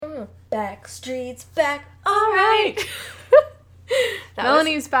Backstreet's back. All right.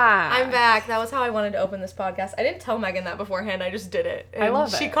 Melanie's back. I'm back. That was how I wanted to open this podcast. I didn't tell Megan that beforehand. I just did it. I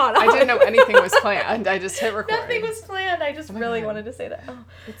love it. She caught on. I didn't know anything was planned. I just hit record. Nothing was planned. I just really wanted to say that. Oh.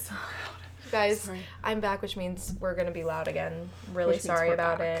 It's so loud. Guys, Sorry. I'm back, which means we're going to be loud again. Really sorry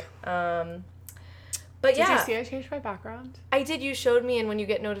about back. it. But Did yeah. you see I changed my background? I did. You showed me, and when you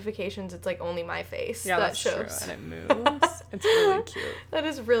get notifications, it's like only my face. Yeah, that that's shows. true. And it moves. It's really cute. That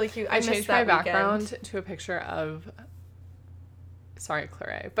is really cute. I missed changed that my weekend. background to a picture of... Sorry,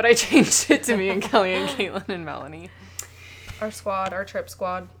 Claire, but I changed it to me and Kelly and Caitlin and Melanie. Our squad, our trip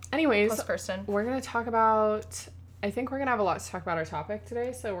squad. Anyways, Plus Kirsten. we're going to talk about... I think we're going to have a lot to talk about our topic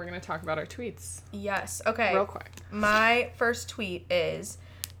today, so we're going to talk about our tweets. Yes. Okay. Real quick. My first tweet is...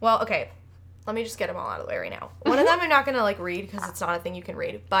 Well, okay. Let me just get them all out of the way right now. One of them I'm not going to, read because it's not a thing you can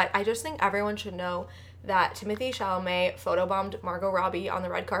read. But I just think everyone should know that Timothée Chalamet photobombed Margot Robbie on the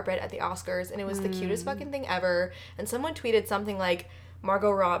red carpet at the Oscars. And it was the cutest fucking thing ever. And someone tweeted something like, Margot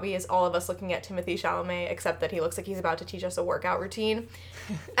Robbie is all of us looking at Timothée Chalamet, except that he looks like he's about to teach us a workout routine.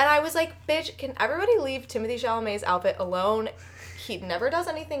 And I was like, bitch, can everybody leave Timothée Chalamet's outfit alone? He never does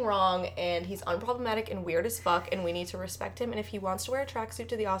anything wrong, and he's unproblematic and weird as fuck, and we need to respect him. And if he wants to wear a tracksuit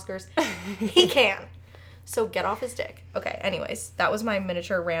to the Oscars, he can. So get off his dick. Okay, anyways, that was my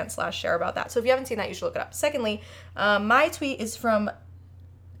miniature rant / share about that. So if you haven't seen that, you should look it up. Secondly, my tweet is from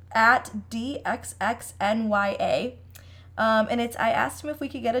 @DXXNYA. And it's, I asked him if we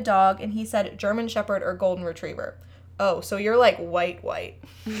could get a dog, and he said German Shepherd or Golden Retriever. Oh, so you're like white,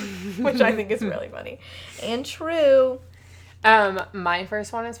 which I think is really funny. And true. My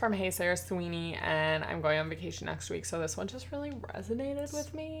first one is from Hey Sarah Sweeney, and I'm going on vacation next week, so this one just really resonated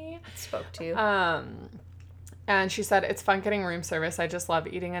with me. Spoke to you. And she said, it's fun getting room service. I just love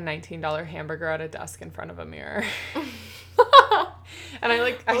eating a $19 hamburger at a desk in front of a mirror. And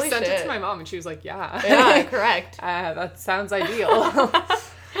I sent it to my mom, and she was like, yeah. Yeah, correct. That sounds ideal.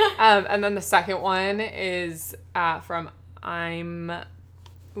 And then the second one is from I'm a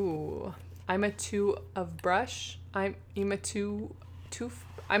toothbrush. I'm a toothbrush.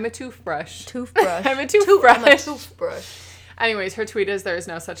 Toothbrush. I'm a toothbrush. I'm a toothbrush. Anyways, her tweet is, there is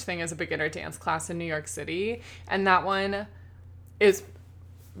no such thing as a beginner dance class in New York City. And that one is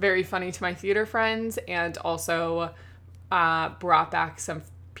very funny to my theater friends, and also brought back some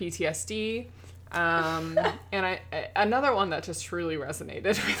PTSD. And another one that just truly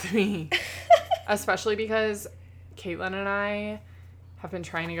resonated with me, especially because Caitlin and I have been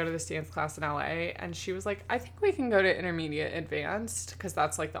trying to go to this dance class in LA, and she was like, I think we can go to intermediate advanced, because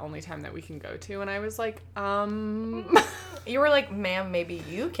that's the only time that we can go to. And I was like, You were like, ma'am, maybe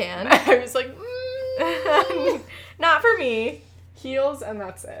you can. I was like, Not for me. heels, and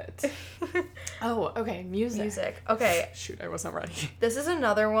that's it. Oh, okay, music. Okay. Shoot, I wasn't ready. This is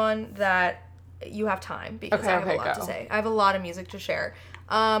another one that you have time, because I have a lot to say. I have a lot of music to share.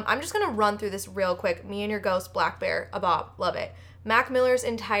 I'm just going to run through this real quick. Me and Your Ghost, Black Bear, a bop, love it. Mac Miller's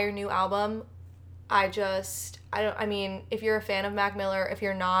entire new album, if you're a fan of Mac Miller, if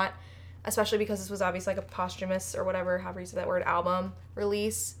you're not, especially because this was obviously like a posthumous or whatever, however you say that word, album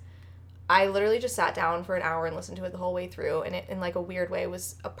release, I literally just sat down for an hour and listened to it the whole way through, and it, in like a weird way,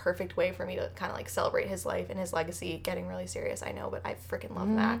 was a perfect way for me to kind of like celebrate his life and his legacy. Getting really serious, I know, but I freaking love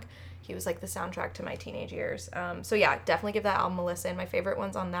Mac. He was like the soundtrack to my teenage years. So yeah, definitely give that album a listen. My favorite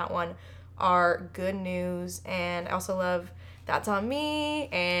ones on that one are Good News, and I also love That's on Me,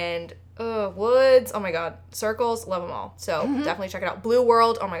 and Woods. Oh my god, Circles, love them all. So definitely check it out. Blue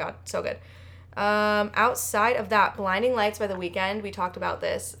World, oh my god, so good. Outside of that, Blinding Lights by The Weeknd, we talked about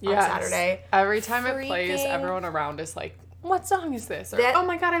this on Saturday. Every time it plays, everyone around is like, what song is this? Or, oh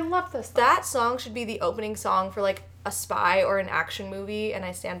my god, I love this song. That song should be the opening song for like a spy or an action movie, and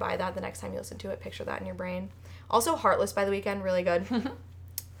I stand by that. The next time you listen to it, picture that in your brain. Also, Heartless by The Weeknd, really good.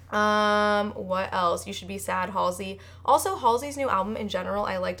 What else? You Should Be Sad, Halsey. Also, Halsey's new album in general,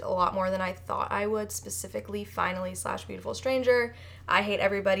 I liked a lot more than I thought I would, specifically Finally / Beautiful Stranger, I Hate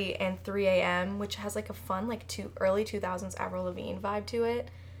Everybody, and 3 a.m., which has like a fun, like early 2000s Avril Lavigne vibe to it.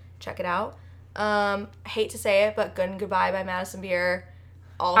 Check it out. Hate to say it, but Good and Goodbye by Madison Beer.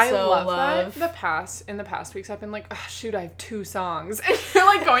 Also I love that. In the past weeks, I've been like, oh, shoot, I have 2 songs. And you're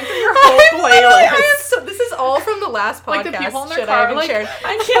like going through your whole playlist. This is all from the last podcast. Like the people in their car are like, shared.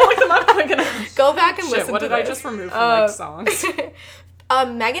 I can't look them up. I'm gonna go back and listen to what did I just remove from songs?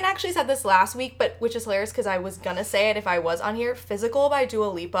 Megan actually said this last week, but which is hilarious because I was gonna say it if I was on here. Physical by Dua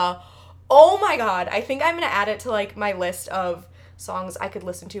Lipa. Oh my god. I think I'm gonna add it to like my list of songs I could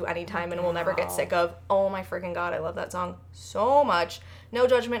listen to anytime and will never get sick of. Oh my freaking god, I love that song so much. No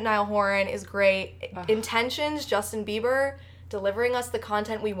Judgment, Niall Horan is great. Intentions, Justin Bieber. delivering us the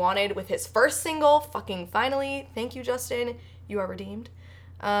content we wanted with his first single, fucking finally. Thank you, Justin. You are redeemed.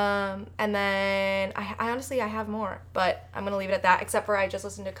 And then I honestly, I have more, but I'm going to leave it at that, except for I just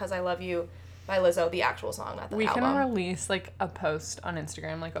listened to 'Cause I Love You by Lizzo, the actual song, not the album. We can release, like, a post on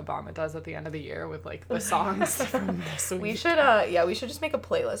Instagram like Obama does at the end of the year with, like, the songs from this week. We should, we should just make a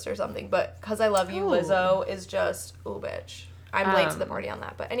playlist or something, but 'Cause I Love You, Lizzo is just, ooh, bitch. I'm late to the party on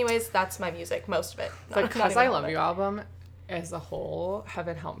that. But anyways, that's my music, most of it. The 'Cause I Love You album as a whole,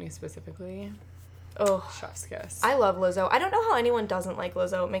 Heaven Help Me specifically. Oh, chef's kiss. I love Lizzo. I don't know how anyone doesn't like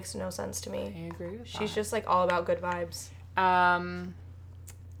Lizzo. It makes no sense to me. I agree with that. She's just, like, all about good vibes.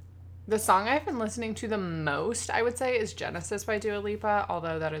 The song I've been listening to the most, I would say, is Genesis by Dua Lipa,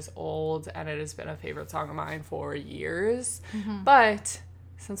 although that is old and it has been a favorite song of mine for years. Mm-hmm. But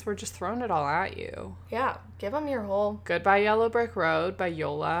since we're just throwing it all at you. Yeah, give them your whole... Goodbye Yellow Brick Road by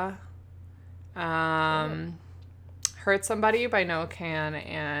Yola. Hurt Somebody by Noah Kahan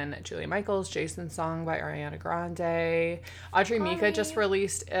and Julia Michaels. Jason's Song by Ariana Grande. Audrey Mika just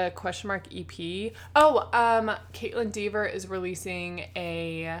released a EP. Caitlin Dever is releasing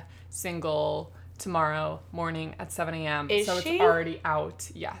a single tomorrow morning at 7 a.m. Is so she? It's already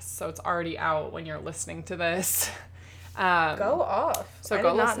out. Yes, so it's already out when you're listening to this. Go off. So I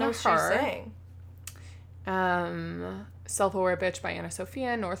go did not listen know to her. She's sang. Self-Aware Bitch by Anna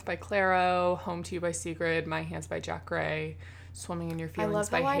Sophia, North by Claro, Home to You by Sigrid, My Hands by Jack Gray, Swimming in Your Feelings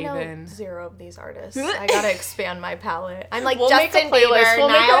by Haven. I know zero of these artists. I gotta expand my palette. I'm like, we'll Justin make a playlist. Bieber, We'll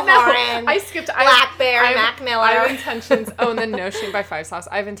Niall Horan, I skipped Black Bear, Mac Miller. I have intentions. Oh, and then No Shame by Five Sauce.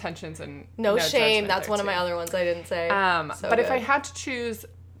 I have intentions and No Shame. Judgment That's one of my other ones I didn't say. But if I had to choose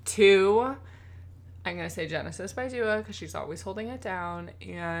two, I'm gonna say Genesis by Dua because she's always holding it down,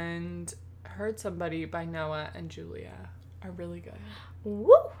 and Heard Somebody by Noah and Julia are really good.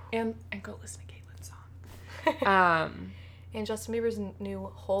 Woo! And go listen to Caitlin's song. And Justin Bieber's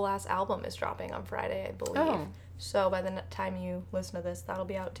new whole ass album is dropping on Friday, I believe. Oh. So by the time you listen to this, that'll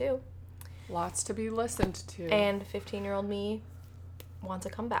be out too. Lots to be listened to. And 15-year-old me wants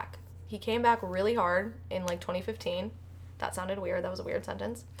a comeback. He came back really hard in like 2015. That sounded weird. That was a weird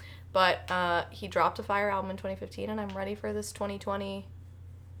sentence. But he dropped a fire album in 2015, and I'm ready for this 2020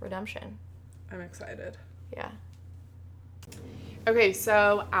 redemption. I'm excited. Yeah. Okay,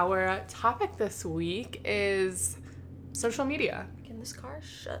 so our topic this week is social media. Can this car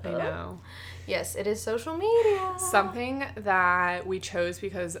shut up? I know. Yes, it is social media. Something that we chose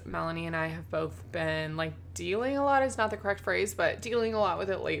because Melanie and I have both been, like, dealing a lot is not the correct phrase, but dealing a lot with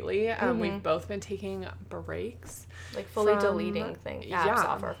it lately. We've both been taking breaks. Like, fully deleting apps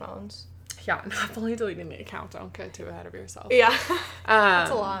off our phones. Yeah, not fully deleting the account. Don't get too ahead of yourself. Yeah.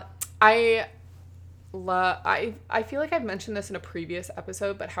 That's a lot. I feel like I've mentioned this in a previous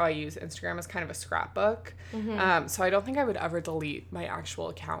episode, but how I use Instagram as kind of a scrapbook. Mm-hmm. So I don't think I would ever delete my actual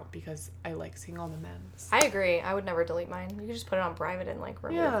account because I like seeing all the memes. I agree. I would never delete mine. You could just put it on private and like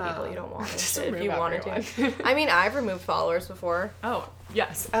remove people you don't want if you wanted to. I mean, I've removed followers before. Oh,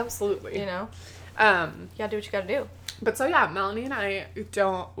 yes, absolutely. You know? You gotta do what you gotta do. But so yeah, Melanie and I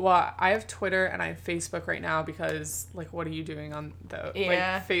I have Twitter and I have Facebook right now because, like, what are you doing on the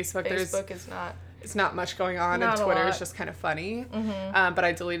Facebook? It's not much going on, and Twitter is just kind of funny. Mm-hmm. But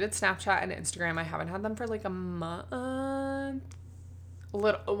I deleted Snapchat and Instagram. I haven't had them for like a month.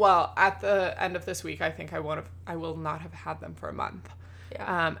 At the end of this week, I think I will not have had them for a month.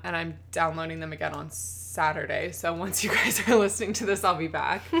 Yeah. And I'm downloading them again on Saturday. So once you guys are listening to this, I'll be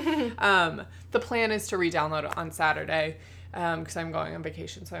back. The plan is to re-download it on Saturday. Because I'm going on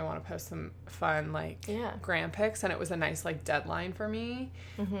vacation, so I want to post some fun, gram pics, and it was a nice, deadline for me.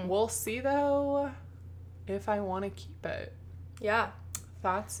 Mm-hmm. We'll see, though, if I want to keep it. Yeah.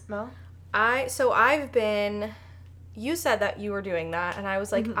 Thoughts, Mel? You said that you were doing that, and I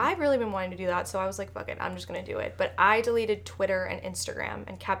was like, mm-hmm. I've really been wanting to do that, so I was like, fuck it, I'm just going to do it. But I deleted Twitter and Instagram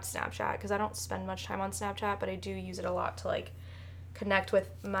and kept Snapchat, because I don't spend much time on Snapchat, but I do use it a lot to, connect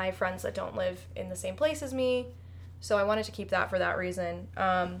with my friends that don't live in the same place as me. So I wanted to keep that for that reason.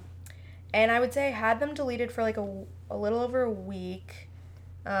 And I would say I had them deleted for a little over a week.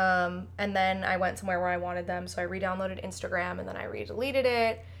 And then I went somewhere where I wanted them. So I re-downloaded Instagram and then I re-deleted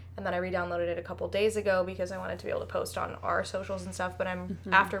it. And then I re-downloaded it a couple days ago because I wanted to be able to post on our socials and stuff. But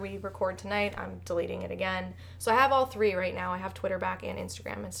after we record tonight, I'm deleting it again. So I have all three right now. I have Twitter back and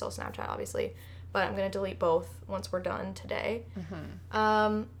Instagram and still Snapchat, obviously. But I'm going to delete both once we're done today.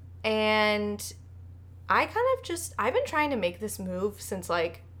 Mm-hmm. And I've been trying to make this move since,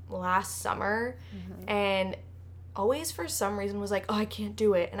 last summer, mm-hmm. and always for some reason was like, oh, I can't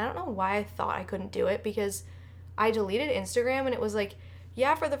do it. And I don't know why I thought I couldn't do it, because I deleted Instagram, and it was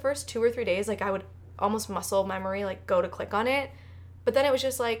for the first 2 or 3 days, I would almost muscle memory, like go to click on it. But then it was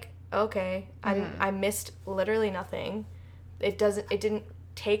just like, okay, I missed literally nothing. It didn't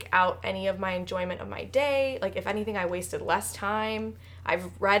take out any of my enjoyment of my day. Like, if anything, I wasted less time. I've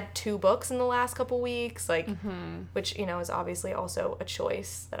read 2 books in the last couple weeks, like, which, you know, is obviously also a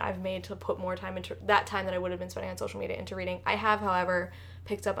choice that I've made to put more time into that time that I would have been spending on social media into reading. I have, however,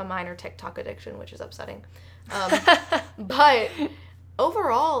 picked up a minor TikTok addiction, which is upsetting. But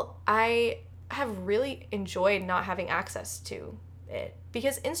overall, I have really enjoyed not having access to it,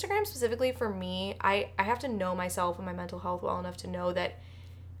 because Instagram specifically for me, I have to know myself and my mental health well enough to know that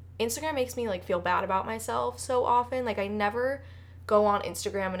Instagram makes me like feel bad about myself so often. Like, I never go on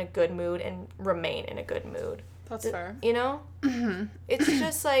Instagram in a good mood and remain in a good mood. That's fair. You know? It's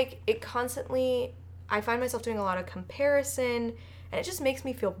just like, it constantly, I find myself doing a lot of comparison, and it just makes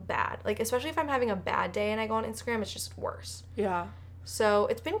me feel bad. Like, especially if I'm having a bad day and I go on Instagram, it's just worse. Yeah. So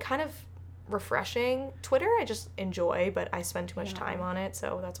it's been kind of refreshing. Twitter I just enjoy, but I spend too much time on it,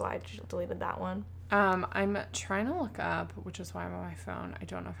 so that's why I just deleted that one. I'm trying to look up, which is why I'm on my phone. I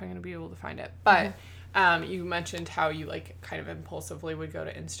don't know if I'm going to be able to find it. But you mentioned how you, like, kind of impulsively would go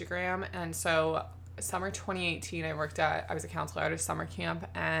to Instagram. And so summer 2018, I was a counselor at a summer camp,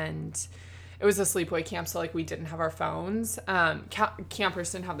 and it was a sleepaway camp, so, like, we didn't have our phones.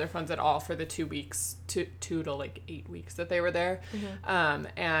 Campers didn't have their phones at all for the 2 weeks, 2 to, like, 8 weeks that they were there.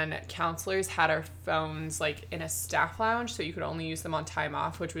 And counselors had our phones, like, in a staff lounge, so you could only use them on time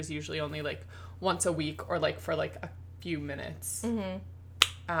off, which was usually only, like, once a week or, like, for, like, a few minutes.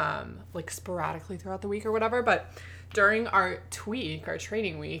 Like, sporadically throughout the week or whatever. But during our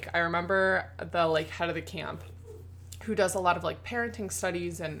training week, I remember the, like, head of the camp, who does a lot of, like, parenting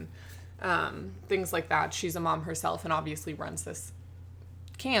studies and things like that. She's a mom herself and obviously runs this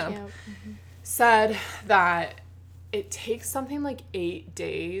camp. Said that it takes something like 8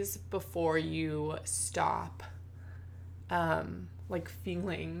 days before you stop like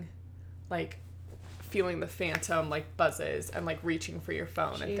feeling the phantom, like, buzzes and, like, reaching for your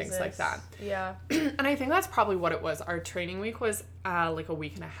phone and things like that. Yeah. And I think that's probably what it was. Our training week was like a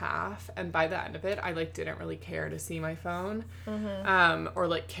week and a half, and by the end of it, I, like, didn't really care to see my phone or,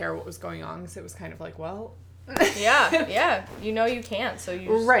 like, care what was going on, because it was kind of like, well, yeah, you know you can't, so you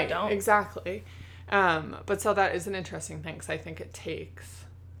just don't. Exactly. But so that is an interesting thing, because I think it takes,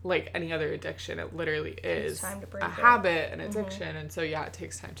 like any other addiction, it literally is a habit, an addiction, and so it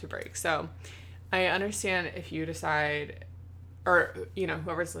takes time to break. So I understand if you decide, or, you know,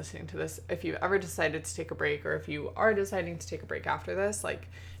 whoever's listening to this, if you ever decided to take a break, or if you are deciding to take a break after this, like,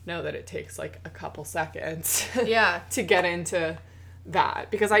 know that it takes, like, a couple seconds to get into that.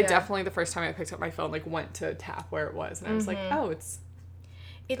 Because I definitely, the first time I picked up my phone, like, went to tap where it was, and I was like, oh, it's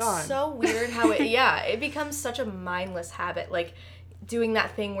gone. So weird how it becomes such a mindless habit. Like, doing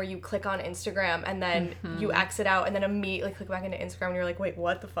that thing where you click on Instagram and then you exit out and then immediately click back into Instagram and you're like, wait,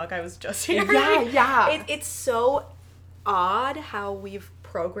 what the fuck? I was just here. It's so odd how we've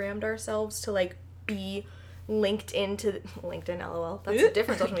programmed ourselves to, like, be linked into LinkedIn, LOL. That's a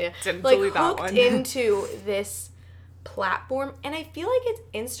different social media. Like, hooked into this platform. And I feel like it's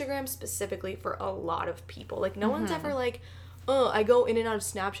Instagram specifically for a lot of people. Like, no one's ever like, oh, I go in and out of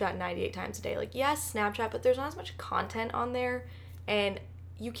Snapchat 98 times a day. Like, yes, Snapchat, but there's not as much content on there. And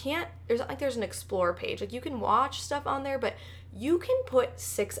you can't, there's not like there's an explore page. Like, you can watch stuff on there, but you can put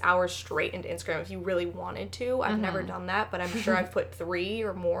 6 hours straight into Instagram if you really wanted to. I've never done that, but I'm sure I've put 3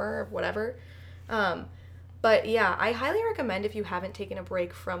 or more or whatever. But yeah, I highly recommend, if you haven't taken a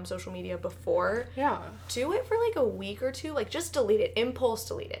break from social media before, do it for like a week or 2. Like, just delete it. Impulse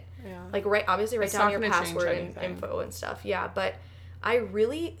delete it. Yeah. Like, obviously write down your password and info and stuff. Yeah, but I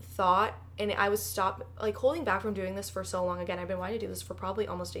really thought, and I was holding back from doing this for so long. Again, I've been wanting to do this for probably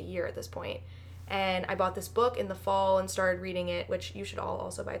almost a year at this point. And I bought this book in the fall and started reading it, which you should all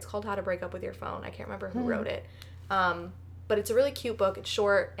also buy. It's called How to Break Up with Your Phone. I can't remember who wrote it. But it's a really cute book. It's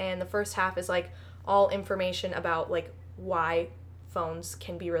short, and the first half is like all information about like why phones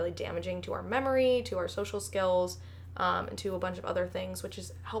can be really damaging to our memory, to our social skills, and to a bunch of other things, which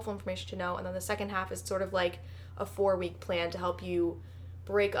is helpful information to know. And then the second half is sort of like a 4-week plan to help you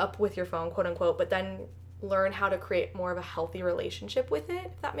break up with your phone, quote unquote, but then learn how to create more of a healthy relationship with it,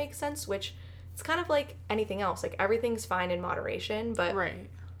 if that makes sense, which it's kind of like anything else. Like, everything's fine in moderation, but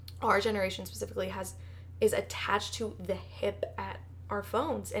our generation specifically is attached to the hip at our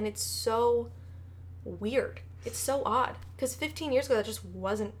phones, and it's so weird. It's so odd, because 15 years ago that just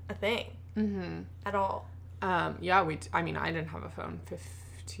wasn't a thing at all. I didn't have a phone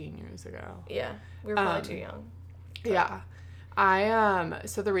 15 years ago. Yeah, we were probably too young. But. Yeah.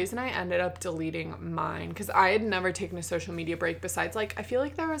 So the reason I ended up deleting mine, because I had never taken a social media break besides, like, I feel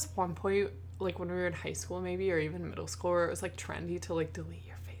like there was one point like when we were in high school maybe, or even middle school, where it was like trendy to like delete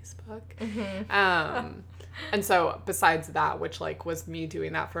your Facebook. And so besides that, which like was me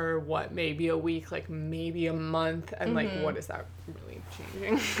doing that for what, maybe a week, like maybe a month, and like what is that really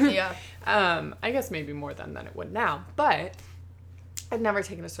changing? Yeah. I guess maybe more than it would now, but I'd never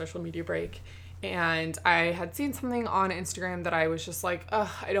taken a social media break. And I had seen something on Instagram that I was just like,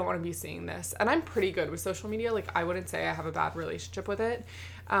 ugh, I don't want to be seeing this. And I'm pretty good with social media. Like, I wouldn't say I have a bad relationship with it.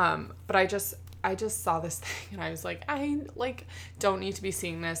 But I just saw this thing and I was like, I, like, don't need to be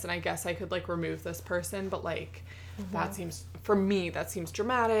seeing this. And I guess I could, like, remove this person. But, like, that seems, for me, that seems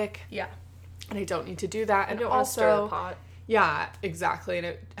dramatic. Yeah. And I don't need to do that. I and don't also, want to stir the pot. Yeah, exactly. And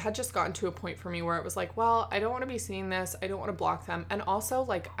it had just gotten to a point for me where it was like, well, I don't want to be seeing this. I don't want to block them. And also,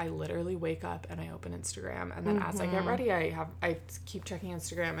 like, I literally wake up and I open Instagram. And then as I get ready, I keep checking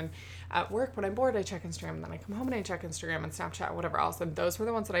Instagram. And at work, when I'm bored, I check Instagram. And then I come home and I check Instagram and Snapchat and whatever else. And those were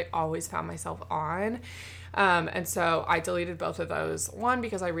the ones that I always found myself on. And so I deleted both of those. One,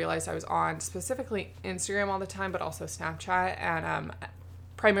 because I realized I was on specifically Instagram all the time, but also Snapchat. And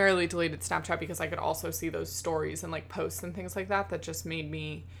primarily deleted Snapchat because I could also see those stories and like posts and things like that just made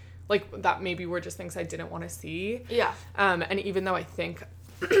me like, that maybe were just things I didn't want to see. Yeah. And even though I think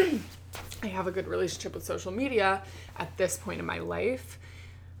I have a good relationship with social media at this point in my life,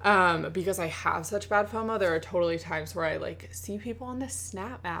 because I have such bad FOMO, there are totally times where I like see people on the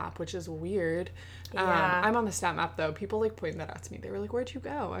Snap app, which is weird. Yeah. I'm on the Snap app though. People like pointed that out to me. They were like, "Where'd you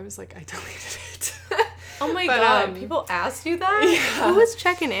go?" I was like, "I deleted it." Oh my God, people asked you that? Yeah. Who was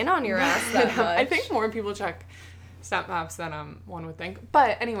checking in on your ass that much? I think more people check Snap maps than one would think.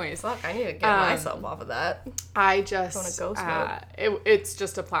 But anyways. Fuck, I need to get myself off of that. I just, Going to ghost mode. It's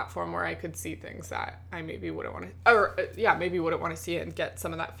just a platform where I could see things that I maybe wouldn't want to, or maybe wouldn't want to see it and get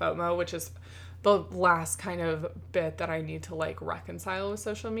some of that FOMO, which is the last kind of bit that I need to like reconcile with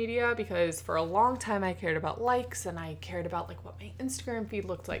social media, because for a long time I cared about likes and I cared about like what my Instagram feed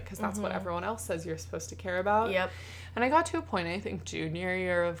looked like, because that's what everyone else says you're supposed to care about. Yep. And I got to a point, I think junior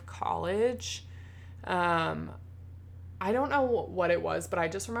year of college, I don't know what it was, but I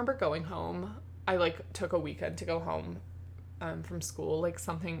just remember going home. I like took a weekend to go home from school, like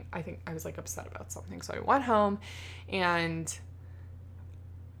something, I think I was like upset about something, so I went home, and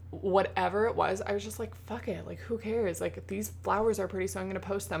whatever it was, I was just like, fuck it, like who cares, like these flowers are pretty, so I'm gonna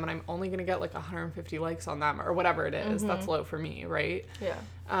post them and I'm only gonna get like 150 likes on them or whatever it is. That's low for me, right?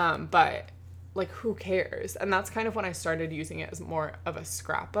 Yeah. But like who cares? And that's kind of when I started using it as more of a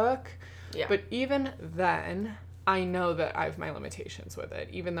scrapbook. Yeah. But even then I know that I have my limitations with it,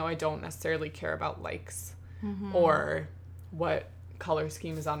 even though I don't necessarily care about likes or what color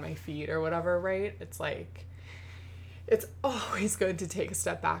scheme is on my feed or whatever, right? It's like, it's always good to take a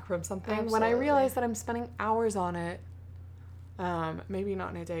step back from something. Absolutely. When I realize that I'm spending hours on it, maybe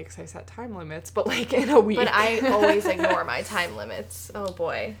not in a day because I set time limits, but like in a week. But I always ignore my time limits. Oh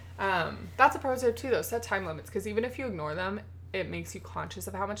boy. That's a pro tip too though, set time limits, because even if you ignore them, it makes you conscious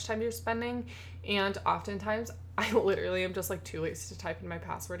of how much time you're spending. And oftentimes I literally am just like too lazy to type in my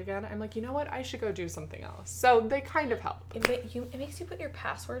password again. I'm like, you know what, I should go do something else. So they kind of help. It makes you put your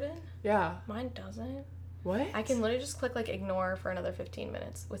password in? Yeah. Mine doesn't. What? I can literally just click like ignore for another 15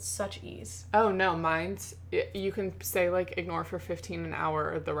 minutes with such ease. Oh no, mine's, you can say like ignore for 15 an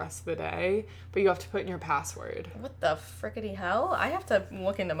hour or the rest of the day, but you have to put in your password. What the frickety hell? I have to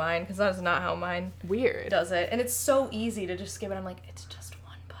look into mine because that is not how mine does it. And it's so easy to just skip it. I'm like, it's just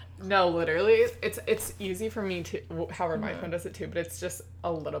one button. No, literally, it's easy for me to, however my phone does it too, but it's just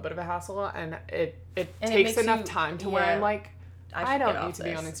a little bit of a hassle, and it takes enough time to where I'm like, I don't need to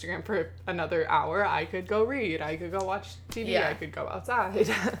be on Instagram for another hour. I could go read. I could go watch TV. I could go outside.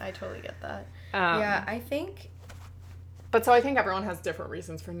 I totally get that. Yeah, I think... But so I think everyone has different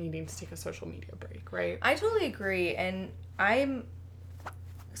reasons for needing to take a social media break, right? I totally agree. And I'm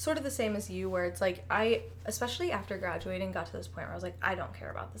sort of the same as you, where it's like I, especially after graduating, got to this point where I was like, I don't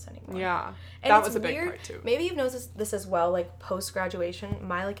care about this anymore. Yeah, and that was a big part too. Maybe you've noticed this as well, like post-graduation,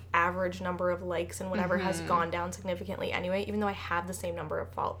 my like average number of likes and whatever has gone down significantly anyway, even though I have the same number of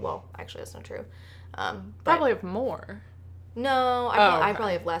well, actually that's not true. Probably have more. No, I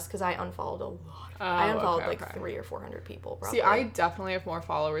probably have less because I unfollowed a lot. I unfollowed 300 or 400 people probably. See, I definitely have more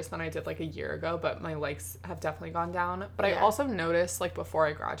followers than I did like a year ago, but my likes have definitely gone down. But I also noticed like before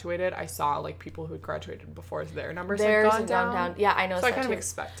I graduated, I saw like people who had graduated before their numbers had gone down. Yeah, I noticed so that I kind too. of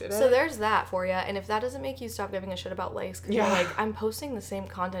expected it. So there's that for you. And if that doesn't make you stop giving a shit about likes, because you're like, I'm posting the same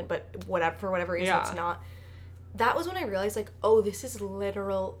content, but for whatever reason it's not. That was when I realized like, oh, this is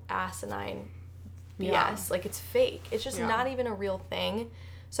literal asinine BS. Like it's fake. It's just not even a real thing.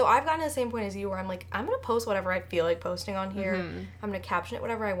 So I've gotten to the same point as you where I'm like, I'm going to post whatever I feel like posting on here. I'm going to caption it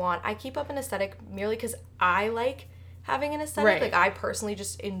whatever I want. I keep up an aesthetic merely because I like having an aesthetic. Right. Like, I personally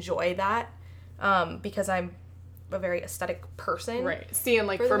just enjoy that because I'm a very aesthetic person. Right. See, and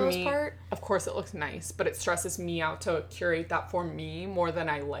like for me, part. Of course it looks nice, but it stresses me out to curate that for me more than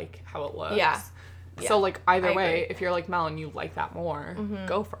I like how it looks. Yeah. So, like, either way, if you're like Mel and you like that more,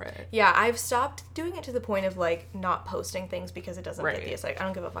 go for it. Yeah, I've stopped doing it to the point of, like, not posting things because it doesn't fit the aesthetic. I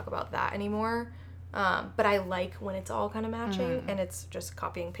don't give a fuck about that anymore. But I like when it's all kind of matching, and it's just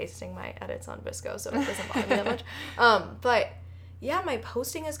copying, pasting my edits on VSCO, so it doesn't bother me that much. But, yeah, my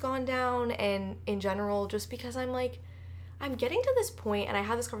posting has gone down, and in general, just because I'm, like, I'm getting to this point, and I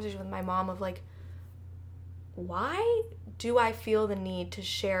had this conversation with my mom of, like, why do I feel the need to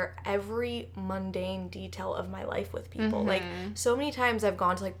share every mundane detail of my life with people? Like, so many times I've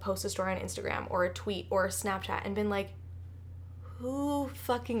gone to, like, post a story on Instagram or a tweet or a Snapchat and been like, who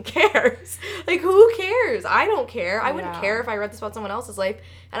fucking cares? Like, who cares? I don't care. I wouldn't care if I read this about someone else's life.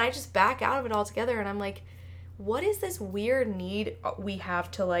 And I just back out of it altogether. And I'm like, what is this weird need we have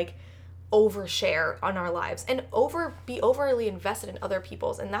to, like, overshare on our lives and be overly invested in other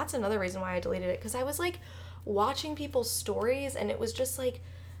people's? And that's another reason why I deleted it, because I was, like, watching people's stories, and it was just like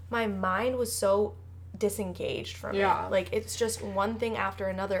my mind was so disengaged from it. Like, it's just one thing after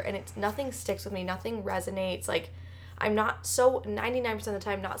another, and it's nothing sticks with me, nothing resonates. Like, I'm not 99% of the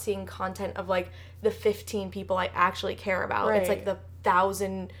time not seeing content of, like, the 15 people I actually care about. It's like the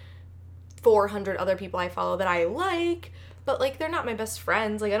 1,400 other people I follow that I like, but, like, they're not my best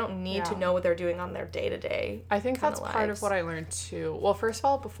friends. Like, I don't need to know what they're doing on their day-to-day. I think that's part of what I learned, too. Well, first of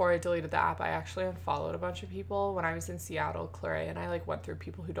all, before I deleted the app, I actually unfollowed a bunch of people. When I was in Seattle, Claire and I, like, went through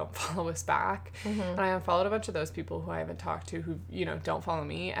people who don't follow us back. And I unfollowed a bunch of those people who I haven't talked to who, you know, don't follow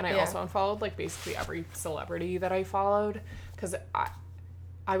me. And I also unfollowed, like, basically every celebrity that I followed. Because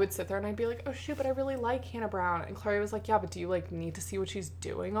I would sit there and I'd be like, oh, shoot, but I really like Hannah Brown. And Claire was like, yeah, but do you, like, need to see what she's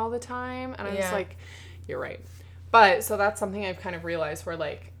doing all the time? And I was like, you're right. But, so that's something I've kind of realized where,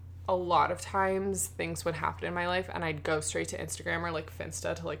 like, a lot of times things would happen in my life and I'd go straight to Instagram or, like,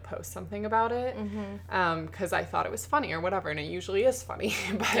 Finsta to, like, post something about it. Because I thought it was funny or whatever, and it usually is funny.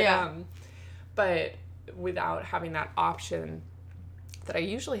 But without having that option that I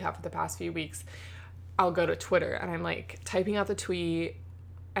usually have for the past few weeks, I'll go to Twitter and I'm, like, typing out the tweet.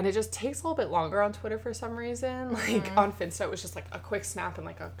 And it just takes a little bit longer on Twitter for some reason. Like, on Finsta, it was just, like, a quick snap and,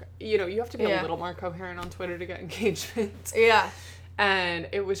 like, you know, you have to be a little more coherent on Twitter to get engagement. And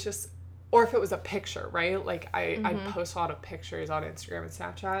it was just, or if it was a picture, right? Like, I post a lot of pictures on Instagram and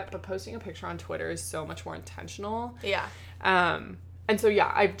Snapchat, but posting a picture on Twitter is so much more intentional. And so,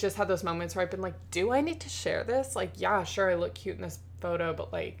 I've just had those moments where I've been like, do I need to share this? Like, yeah, sure, I look cute in this photo,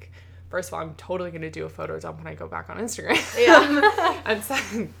 but, like, first of all, I'm totally going to do a photo dump when I go back on Instagram. And so,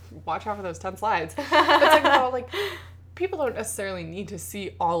 watch out for those 10 slides. But it's like, well, like, people don't necessarily need to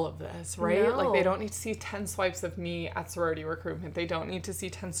see all of this, right? No. Like, they don't need to see 10 swipes of me at sorority recruitment. They don't need to see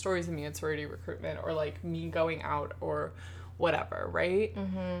 10 stories of me at sorority recruitment or, like, me going out or whatever, right?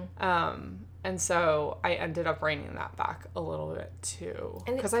 And so I ended up reining that back a little bit, too.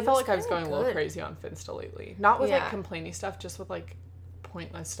 Because I felt like I was going a little crazy on Finsta lately. Not with, like, complaining stuff, just with, like,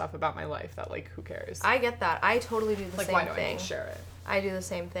 pointless stuff about my life that, like, who cares? I get that. I totally do the same thing. Like, why do I need to share it? I do the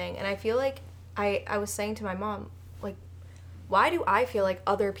same thing. And I feel like I was saying to my mom, like, why do I feel like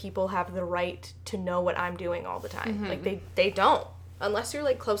other people have the right to know what I'm doing all the time? Like, they don't. Unless you're,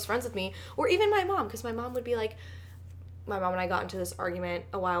 like, close friends with me. Or even my mom. Because my mom would be like, my mom and I got into this argument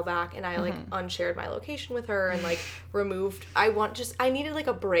a while back, and I, like, unshared my location with her and, like, removed, I needed, like,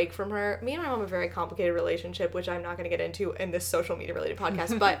 a break from her. Me and my mom have a very complicated relationship, which I'm not going to get into in this social media related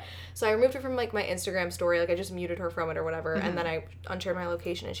podcast, but, so I removed her from, like, my Instagram story, like, I just muted her from it or whatever, and then I unshared my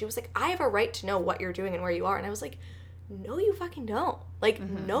location, and she was like, I have a right to know what you're doing and where you are, and I was like, no, you fucking don't. Like,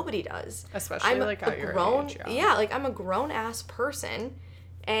 nobody does. Especially, like, at your age, like, I'm a grown-ass person,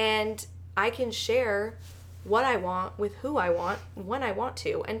 and I can share what I want with who I want when I want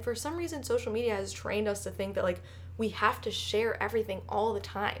to. And for some reason, social media has trained us to think that, like, we have to share everything all the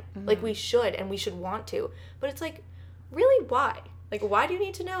time. Like, we should, and we should want to. But it's like, really, why? Like, why do you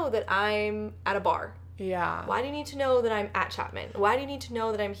need to know that I'm at a bar? Why do you need to know that I'm at Chapman? Why do you need to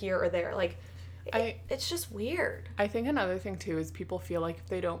know that I'm here or there? Like, it's just weird. I think another thing, too, is people feel like if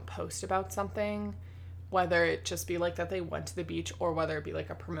they don't post about something, whether it just be, like, that they went to the beach or whether it be, like,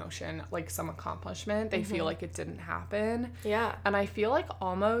 a promotion, like, some accomplishment, they feel like it didn't happen. And I feel like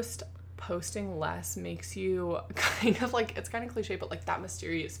almost posting less makes you kind of, like, it's kind of cliche, but, like, that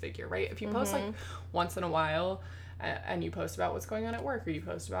mysterious figure, right? If you post, like, once in a while and you post about what's going on at work or you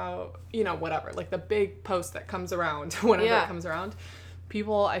post about, you know, whatever, like, the big post that comes around whenever it comes around,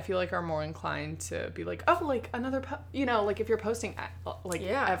 people, I feel like, are more inclined to be like, oh, like, another, you know, like, if you're posting, like,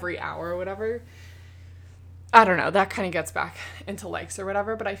 every hour or whatever. I don't know. That kind of gets back into likes or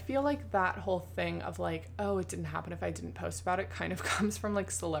whatever. But I feel like that whole thing of, like, oh, it didn't happen if I didn't post about it kind of comes from,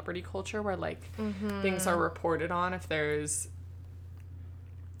 like, celebrity culture where, like, things are reported on if there's,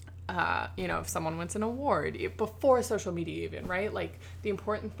 you know, if someone wins an award before social media even, right? Like, the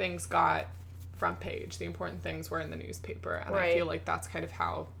important things got front page. The important things were in the newspaper. And I feel like that's kind of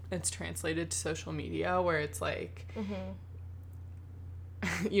how it's translated to social media, where it's like,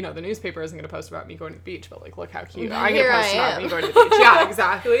 you know, the newspaper isn't going to post about me going to the beach, but, like, look how cute. I'm going to post about me going to the beach. Yeah,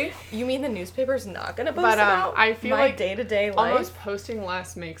 exactly. You mean the newspaper's not going to post about I feel my like day-to-day life? Almost posting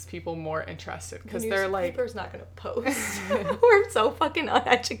less makes people more interested, because they're like... The newspaper's not going to post. We're so fucking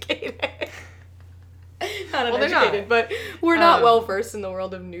uneducated. Not uneducated, but we're not well-versed in the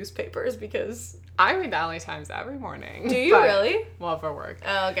world of newspapers, because... I read the LA Times every morning. Do you really? Well, for work.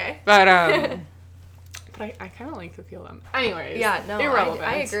 Oh, okay. But, I kind of like the feel of them. Anyways. Yeah, no, irrelevant.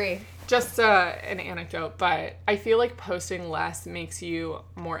 I agree. Just an anecdote, but I feel like posting less makes you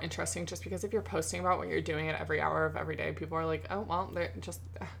more interesting, just because if you're posting about what you're doing at every hour of every day, people are like, oh, well, they're just,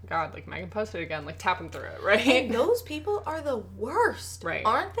 God, like, Megan posted again, like, tapping through it, right? And those people are the worst, right?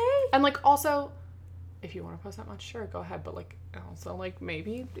 Aren't they? And, like, also, if you want to post that much, sure, go ahead, but, like, also, like,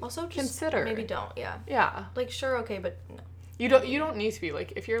 maybe also just consider. Maybe don't, yeah. Yeah. Like, sure, okay, but no. You don't need to be,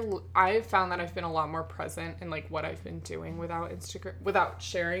 like, if you're, I've found that I've been a lot more present in, like, what I've been doing without without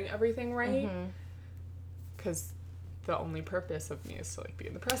sharing everything, right? Because the only purpose of me is to, like, be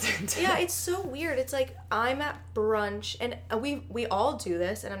in the present. Yeah, it's so weird. It's like, I'm at brunch, and we all do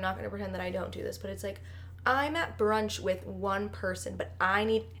this, and I'm not going to pretend that I don't do this, but it's like, I'm at brunch with one person, but I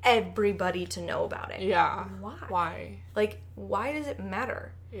need everybody to know about it. Yeah. Why? Like, why does it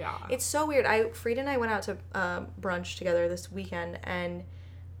matter? Yeah. It's so weird. Frida and I went out to brunch together this weekend, and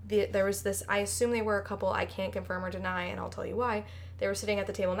there was this, I assume they were a couple, I can't confirm or deny, and I'll tell you why. They were sitting at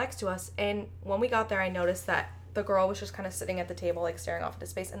the table next to us, and when we got there, I noticed that the girl was just kind of sitting at the table, like, staring off into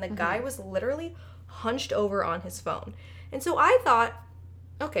space, and the guy was literally hunched over on his phone. And so I thought,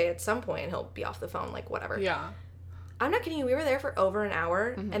 okay, at some point he'll be off the phone, like, whatever. Yeah. I'm not kidding you, we were there for over an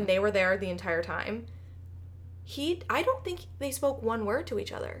hour, and they were there the entire time. I don't think they spoke one word to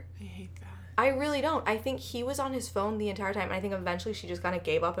each other. I hate that. I really don't. I think he was on his phone the entire time, and I think eventually she just kind of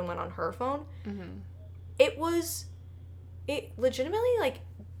gave up and went on her phone. It legitimately, like,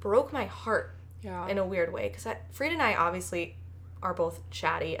 broke my heart in a weird way, because Frida and I obviously are both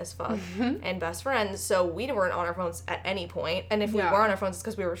chatty as fuck and best friends, so we weren't on our phones at any point, and if we were on our phones, it's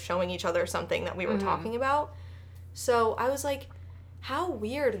because we were showing each other something that we were talking about. So I was like, how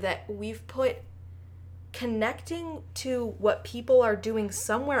weird that we've put connecting to what people are doing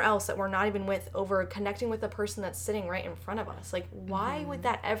somewhere else that we're not even with over connecting with the person that's sitting right in front of us. Like, why would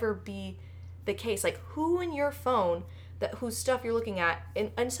that ever be the case? Like, who in your phone whose stuff you're looking at,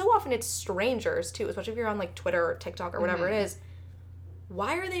 and so often it's strangers too, especially if you're on, like, Twitter or TikTok or whatever it is,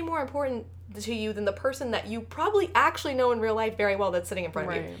 why are they more important to you than the person that you probably actually know in real life very well that's sitting in front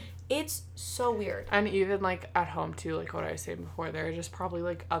of you? It's so weird. And even, like, at home, too, like what I was saying before, there are just probably,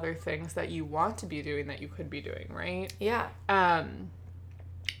 like, other things that you want to be doing that you could be doing, right? Yeah. And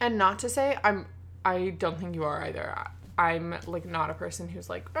not to say I don't think you are either. I'm, like, not a person who's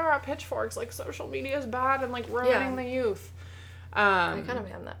like, pitchforks, like, social media is bad and, like, ruining the youth. I kind of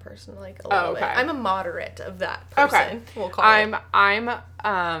am that person, like, a little bit. I'm a moderate of that person. Okay. We'll call it.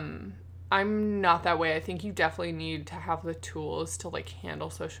 I'm not that way. I think you definitely need to have the tools to, like, handle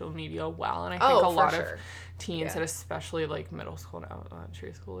social media well. And I think a lot of teens, and especially, like, middle school and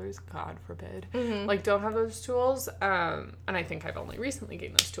elementary schoolers, God forbid, like, don't have those tools. And I think I've only recently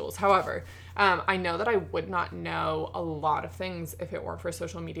gained those tools. However, I know that I would not know a lot of things if it weren't for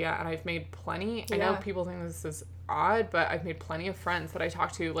social media. And I've made plenty. I know people think this is odd, but I've made plenty of friends that I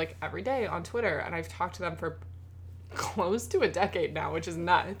talk to, like, every day on Twitter. And I've talked to them for close to a decade now, which is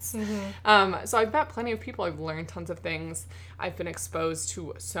nuts. So I've met plenty of people. I've learned tons of things. I've been exposed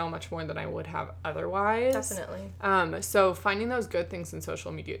to so much more than I would have otherwise. Definitely. So finding those good things in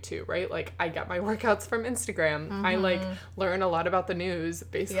social media too, right? Like, I get my workouts from Instagram. I, like, learn a lot about the news.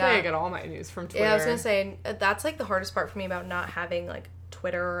 Basically, I get all my news from Twitter. Yeah, I was gonna say, that's, like, the hardest part for me about not having, like,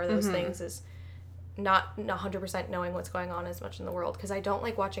 Twitter or those things is not 100% knowing what's going on as much in the world, because I don't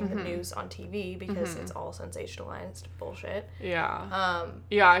like watching the news on TV because it's all sensationalized bullshit. Yeah.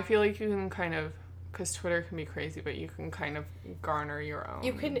 I feel like you can kind of, because Twitter can be crazy, but you can kind of garner your own.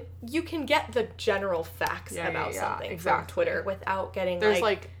 You can get the general facts about something from Twitter without getting, there's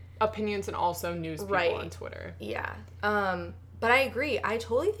like opinions and also news people on Twitter. Yeah. But I agree. I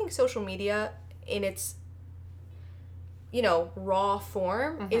totally think social media in its you know, raw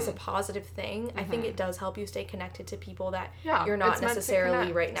form is a positive thing. I think it does help you stay connected to people that you're not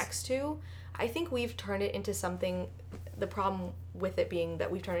necessarily right next to. I think we've turned it into something, the problem with it being that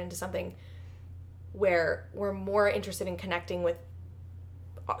we've turned it into something where we're more interested in connecting with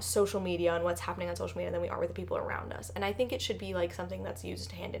social media and what's happening on social media than we are with the people around us. And I think it should be like something that's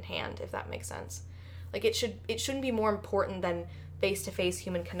used hand in hand, if that makes sense. Like it shouldn't be more important than face-to-face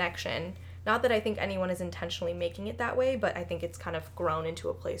human connection. Not that I think anyone is intentionally making it that way, but I think it's kind of grown into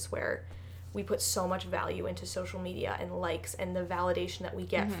a place where we put so much value into social media and likes and the validation that we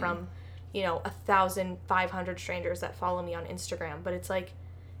get from, you know, 1,500 strangers that follow me on Instagram. But it's like,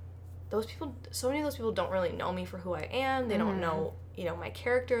 those people, so many of those people don't really know me for who I am. They don't know, you know, my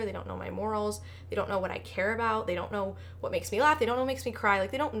character. They don't know my morals. They don't know what I care about. They don't know what makes me laugh. They don't know what makes me cry.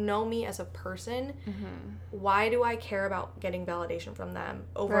 Like, they don't know me as a person. Why do I care about getting validation from them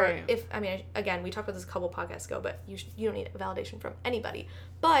over again, we talked about this a couple podcasts ago, but you don't need validation from anybody.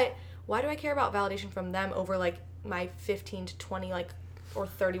 But why do I care about validation from them over, like, my 15 to 20, like, or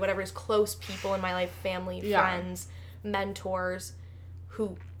 30, whatever is close people in my life, family, friends, mentors,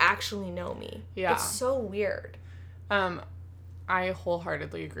 who actually know me. Yeah. It's so weird. I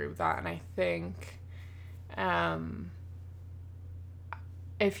wholeheartedly agree with that. And I think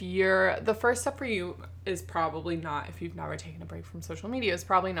the first step for you is probably not, if you've never taken a break from social media, is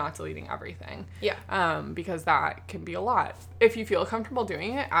probably not deleting everything. Yeah. Because that can be a lot. If you feel comfortable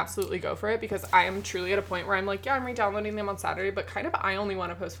doing it, absolutely go for it, because I am truly at a point where I'm like, yeah, I'm re-downloading them on Saturday, but kind of I only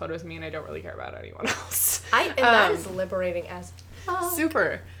want to post photos of me and I don't really care about anyone else. And that is liberating as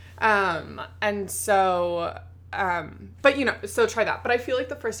super. And so, but you know, so try that. But I feel like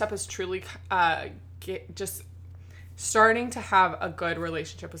the first step is truly just starting to have a good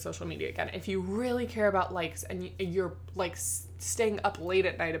relationship with social media again. If you really care about likes and you're like staying up late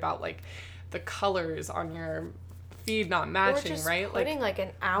at night about like the colors on your feed not matching, or just right? Putting like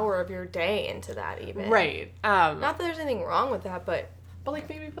an hour of your day into that, even. Right. Not that there's anything wrong with that, but like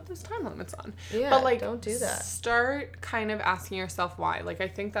maybe put those time limits on. Yeah, but like don't do that. Start kind of asking yourself why. Like I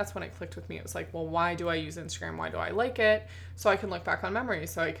think that's when it clicked with me. It was like, well, why do I use Instagram? Why do I like it? So I can look back on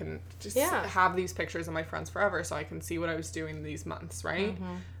memories. So I can just have these pictures of my friends forever. So I can see what I was doing these months, right?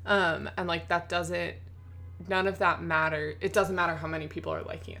 And like none of that matter. It doesn't matter how many people are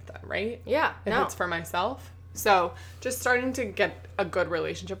liking it then, right? Yeah. If it's for myself. So just starting to get a good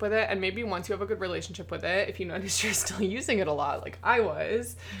relationship with it, and maybe once you have a good relationship with it, if you notice you're still using it a lot, like I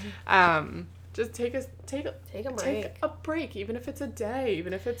was, just take a break, even if it's a day,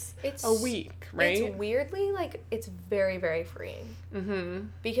 even if it's a week, right? It's weirdly like it's very, very freeing,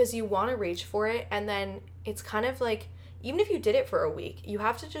 because you want to reach for it, and then it's kind of like, even if you did it for a week, you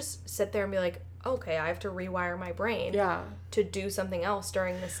have to just sit there and be like, okay, I have to rewire my brain to do something else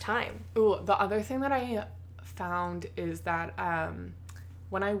during this time. Ooh, the other thing that I found is that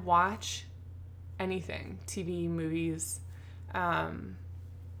when I watch anything, TV, movies, like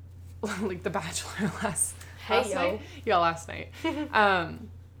The Bachelor last night. Yeah, last night.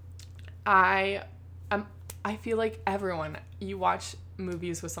 I feel like everyone, you watch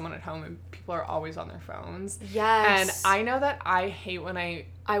movies with someone at home and people are always on their phones. Yes. And I know that I hate when I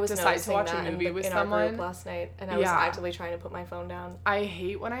decide to watch a movie with someone. Our group last night, and I was actively trying to put my phone down. I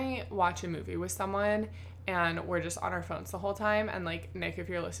hate when I watch a movie with someone and we're just on our phones the whole time. And like, Nick, if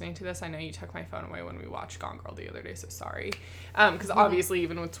you're listening to this, I know you took my phone away when we watched Gone Girl the other day, so sorry. Because obviously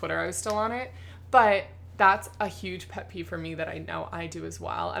even with Twitter I was still on it. But that's a huge pet peeve for me that I know I do as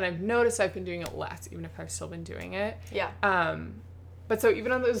well. And I've noticed I've been doing it less, even if I've still been doing it. Yeah. But so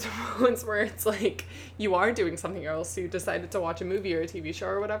even on those moments where it's like you are doing something else, you decided to watch a movie or a TV show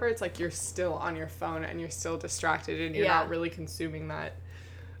or whatever, it's like you're still on your phone and you're still distracted and you're not really consuming that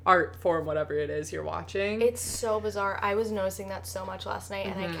art form, whatever it is you're watching. It's so bizarre. I was noticing that so much last night,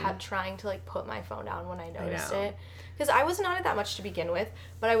 and I kept trying to like put my phone down when I noticed it. Because I wasn't on it that much to begin with,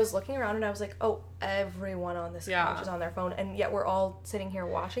 but I was looking around and I was like, oh, everyone on this couch is on their phone, and yet we're all sitting here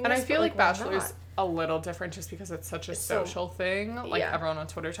watching and this. And I feel like Bachelor's a little different just because it's such a social thing. Like, everyone on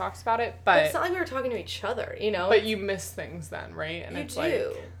Twitter talks about it, but it's not like we were talking to each other, you know? But you miss things then, right? And you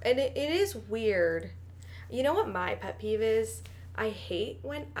do. And it is weird. You know what my pet peeve is? I hate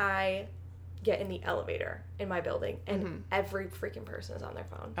when I get in the elevator in my building and every freaking person is on their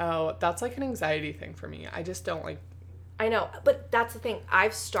phone. Oh, that's like an anxiety thing for me. I just don't like... I know, but that's the thing.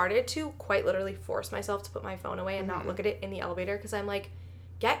 I've started to quite literally force myself to put my phone away and not look at it in the elevator, because I'm like,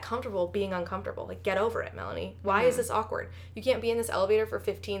 get comfortable being uncomfortable. Like, get over it, Melanie. Why is this awkward? You can't be in this elevator for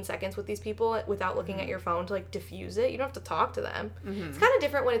 15 seconds with these people without looking at your phone to like diffuse it. You don't have to talk to them. It's kind of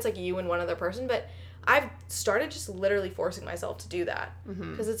different when it's like you and one other person, but I've started just literally forcing myself to do that,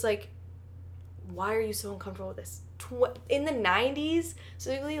 because it's like, why are you so uncomfortable with this? In the 90s,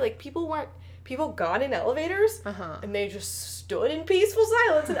 specifically, like, people got in elevators, and they just stood in peaceful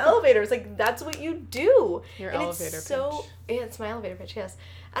silence in elevators. Like, that's what you do. Your elevator pitch. Yeah, it's my elevator pitch, yes.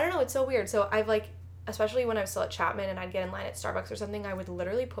 I don't know, it's so weird. So I've, like, especially when I was still at Chapman and I'd get in line at Starbucks or something, I would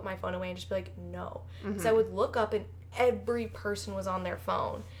literally put my phone away and just be like, no. Because I would look up and every person was on their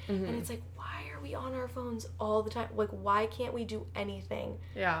phone. And it's like, why are we on our phones all the time? Like, why can't we do anything?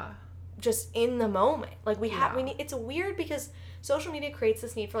 Yeah. Just in the moment. Like, we need, it's weird because social media creates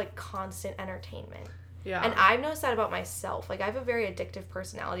this need for, like, constant entertainment. Yeah. And I've noticed that about myself. Like, I have a very addictive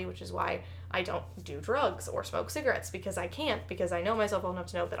personality, which is why I don't do drugs or smoke cigarettes, because I can't, because I know myself well enough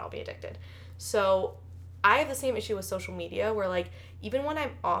to know that I'll be addicted. So I have the same issue with social media where, like, even when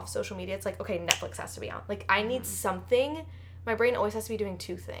I'm off social media, it's like, okay, Netflix has to be on. Like, I need something. My brain always has to be doing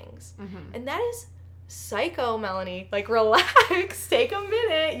two things. And that is psycho, Melanie. Like, relax. Take a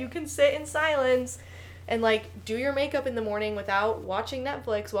minute. You can sit in silence and, like, do your makeup in the morning without watching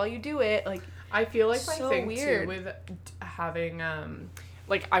Netflix while you do it. Like, I feel like my so thing, weird. too, with having,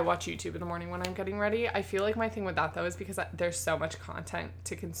 like, I watch YouTube in the morning when I'm getting ready. I feel like my thing with that, though, is because there's so much content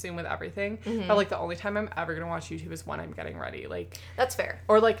to consume with everything. But, like, the only time I'm ever going to watch YouTube is when I'm getting ready. Like, that's fair.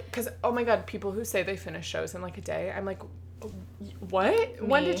 Or, like, because, oh, my God, people who say they finish shows in, like, a day, I'm like, what? Me.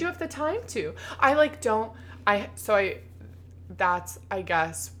 When did you have the time to? I, like, don't, that's, I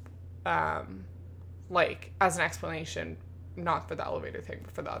guess, like, as an explanation, not for the elevator thing,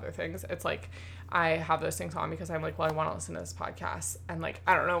 but for the other things, it's like, I have those things on because I'm like, well, I want to listen to this podcast, and, like,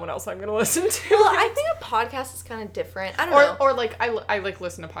 I don't know what else I'm going to listen to. Well, I think a podcast is kind of different. I don't know. Or, like, I like,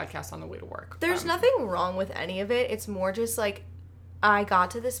 listen to podcasts on the way to work. There's nothing wrong with any of it. It's more just, like, I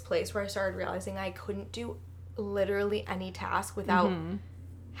got to this place where I started realizing I couldn't do literally any task without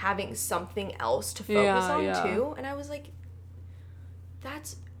having something else to focus on, too. And I was like,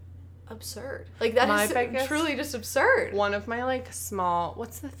 that's absurd. Like, that is truly just absurd. One of my, like, small,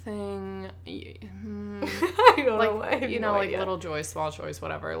 what's the thing? I don't like, know. I have you know, no like, idea. little joys, small joys,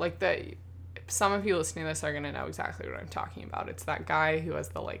 whatever. Like, some of you listening to this are going to know exactly what I'm talking about. It's that guy who has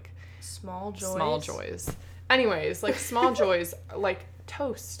the, like, small joys. Anyways, like, small joys, like,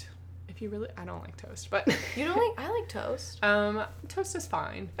 toast. If you really, I don't like toast, but. You don't like, I like toast. Toast is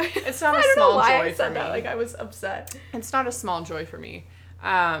fine. It's not a small joy for me. I don't know why I said that. Like, I was upset. It's not a small joy for me.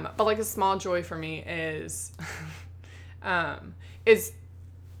 But, like, a small joy for me is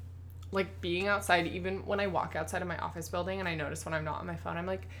like, being outside. Even when I walk outside of my office building and I notice when I'm not on my phone, I'm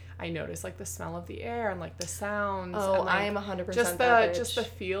like, I notice, like, the smell of the air and, like, the sounds. Oh, and, like, I am 100% just the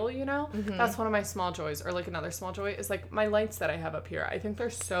feel, you know? That's one of my small joys. Or, like, another small joy is, like, my lights that I have up here. I think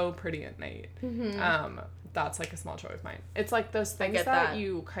they're so pretty at night. That's, like, a small joy of mine. It's, like, those things that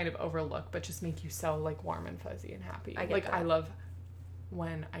you kind of overlook but just make you so, like, warm and fuzzy and happy. I love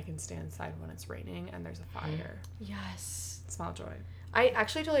when I can stay inside when it's raining and there's a fire. Yes. Small joy. I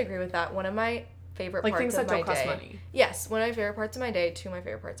actually totally agree with that. One of my favorite parts of my day. Like, things that don't cost money. Yes. One of my favorite parts of my day, two of my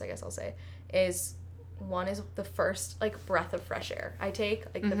favorite parts, I guess I'll say, is one is the first, like, breath of fresh air I take.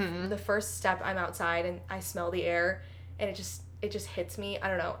 Like, the first step I'm outside and I smell the air and it just hits me. I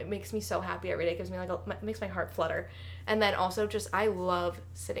don't know. It makes me so happy every day. It gives me, like, it makes my heart flutter. And then also just, I love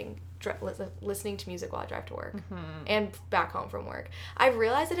listening to music while I drive to work and back home from work. I've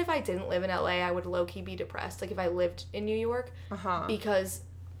realized that if I didn't live in LA, I would low-key be depressed. Like, if I lived in New York, because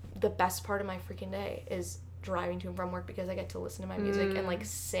the best part of my freaking day is driving to and from work because I get to listen to my music and, like,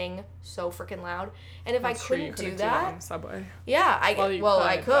 sing so freaking loud. And if I couldn't do that on the subway. Yeah, I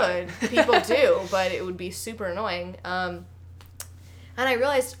could. People do, but it would be super annoying. And I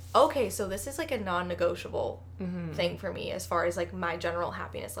realized, okay, so this is, like, a non-negotiable thing for me as far as, like, my general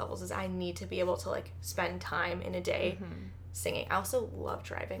happiness levels is I need to be able to, like, spend time in a day singing. I also love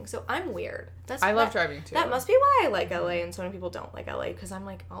driving, so I'm weird. I love driving, too. That must be why I like LA and so many people don't like LA, because I'm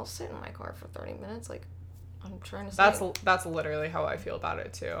like, I'll sit in my car for 30 minutes, like, I'm trying to sing. That's literally how I feel about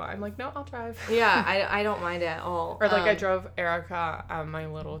it, too. I'm like, no, I'll drive. Yeah, I don't mind it at all. Or, like, I drove Erica, my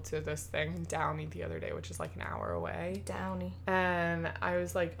little, to this thing in Downey the other day, which is, like, an hour away. Downey. And I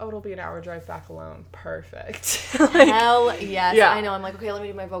was like, oh, it'll be an hour drive back alone. Perfect. Like, hell yes. Yeah. I know. I'm like, okay, let me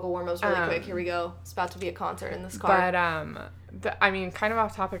do my vocal warm-ups really quick. Here we go. It's about to be a concert in this car. But, I mean, kind of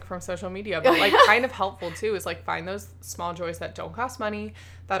off topic from social media, but, like, kind of helpful, too, is, like, find those small joys that don't cost money,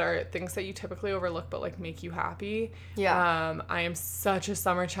 that are things that you typically overlook, but, like, make you happy. Yeah. I am such a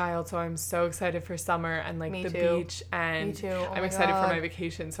summer child, so I'm so excited for summer and, like, beach. And Me too. Oh I'm excited for my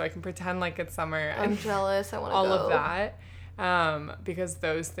vacation, so I can pretend like it's summer. I'm jealous. I want to go. All of that. Because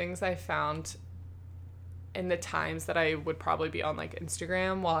those things I found in the times that I would probably be on, like,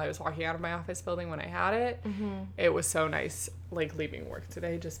 Instagram while I was walking out of my office building when I had it, it was so nice, like, leaving work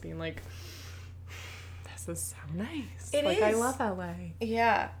today, just being like, This is so nice. It is. I love LA.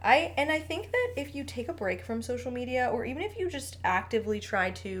 Yeah. I think that if you take a break from social media, or even if you just actively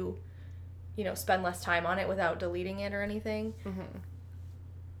try to, spend less time on it without deleting it or anything,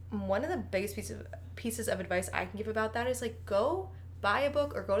 one of the biggest pieces of advice I can give about that is, like, go buy a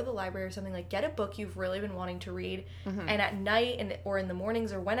book or go to the library or something. Like, get a book you've really been wanting to read, and at night or in the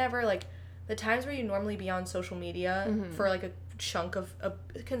mornings or whenever, like, the times where you normally be on social media for, like, a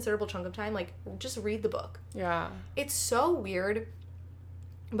considerable chunk of time, like, just read the book. Yeah. It's so weird,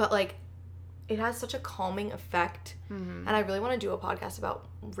 but, like, it has such a calming effect, and I really want to do a podcast about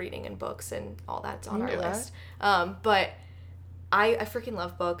reading and books and all that's on our list. But I freaking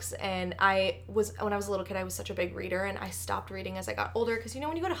love books, and when I was a little kid, I was such a big reader, and I stopped reading as I got older, because,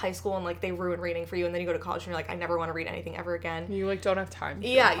 when you go to high school and, like, they ruin reading for you, and then you go to college and you're like, I never want to read anything ever again. You, like, don't have time.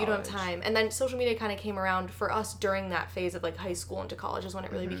 Yeah, you don't have time. And then social media kind of came around for us during that phase of, like, high school into college is when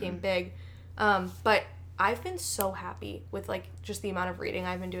it really became big. But I've been so happy with, like, just the amount of reading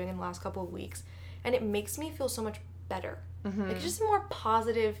I've been doing in the last couple of weeks, and it makes me feel so much better. Like, it's just a more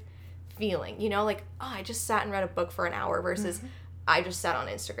positive feeling, like, oh, I just sat and read a book for an hour versus I just sat on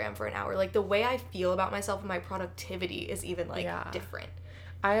Instagram for an hour. Like, the way I feel about myself and my productivity is even, like, different.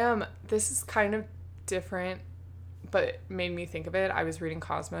 This is kind of different, but it made me think of it. I was reading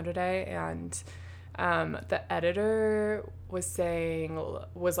Cosmo today, and the editor was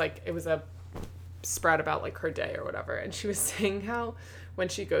like, it was a spread about, like, her day or whatever, and she was saying how when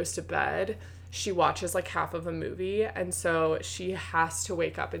she goes to bed, she watches, like, half of a movie, and so she has to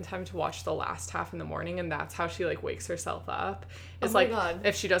wake up in time to watch the last half in the morning, and that's how she, like, wakes herself up. It's like, God.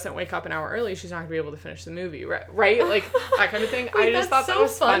 If she doesn't wake up an hour early, she's not going to be able to finish the movie, right? Like, that kind of thing. Wait, I just thought so that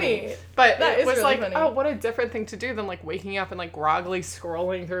was funny. But that it was really like, funny. Oh, what a different thing to do than, like, waking up and, like, groggily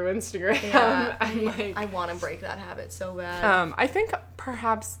scrolling through Instagram. Yeah, I'm like, I want to break that habit so bad. I think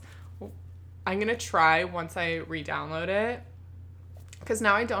perhaps I'm going to try once I re-download it, because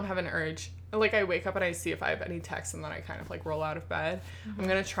now I don't have an urge. Like, I wake up and I see if I have any texts, and then I kind of, like, roll out of bed. I'm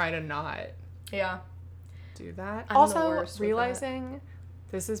going to try to not do that. I'm also, realizing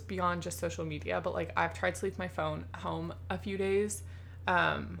this is beyond just social media, but, like, I've tried to leave my phone home a few days,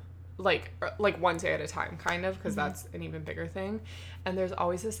 like one day at a time, kind of, because that's an even bigger thing. And there's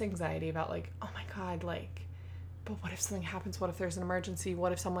always this anxiety about, like, oh, my God, like, but what if something happens? What if there's an emergency?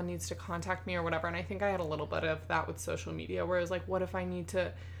 What if someone needs to contact me or whatever? And I think I had a little bit of that with social media, where it was like, what if I need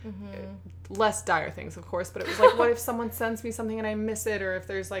to, less dire things, of course, but it was like, what if someone sends me something and I miss it, or if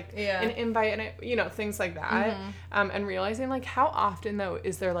there's, like, an invite and it, things like that. And realizing, like, how often, though,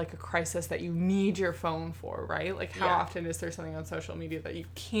 is there, like, a crisis that you need your phone for, right? Like, how often is there something on social media that you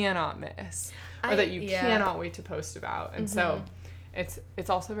cannot miss, or that you cannot wait to post about? And so it's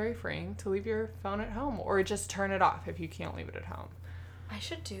also very freeing to leave your phone at home, or just turn it off if you can't leave it at home. I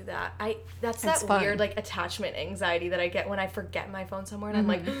should do that. That's that weird, like, attachment anxiety that I get when I forget my phone somewhere, and I'm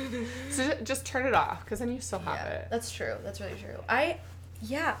like, so just turn it off, because then you still have it. That's true. That's really true. I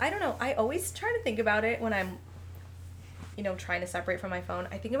don't know. I always try to think about it when I'm, trying to separate from my phone.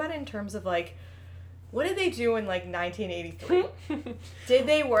 I think about it in terms of, like, what did they do in, like, 1983? Did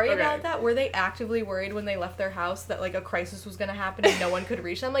they worry about that? Were they actively worried when they left their house that, like, a crisis was going to happen and no one could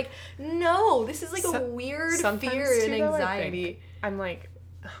reach them? Like, no, this is, like, a weird fear and anxiety. I'm like,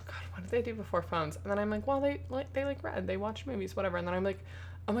 oh, God, what did they do before phones? And then I'm like, well, they read, they watched movies, whatever. And then I'm like,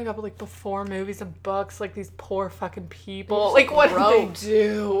 oh, my God, but, like, before movies and books, like, these poor fucking people. Like, what did they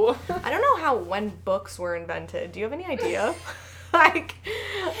do? I don't know when books were invented. Do you have any idea? Like,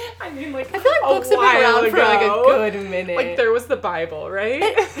 I mean, like, I feel like books have been around for, like, a good minute. Like, there was the Bible, right?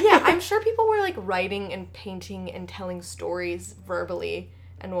 Yeah, I'm sure people were, like, writing and painting and telling stories verbally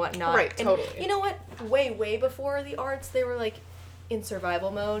and whatnot. Right, totally. And you know what? Way before the arts, they were, like, in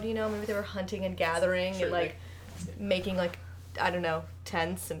survival mode, maybe they were hunting and gathering and, like, making, like, I don't know,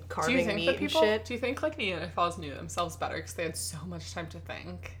 tents and carving meat and shit. Do you think, like, Neanderthals knew themselves better because they had so much time to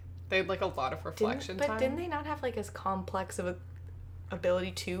think? They had, like, a lot of reflection time. But didn't they not have, like, as complex of a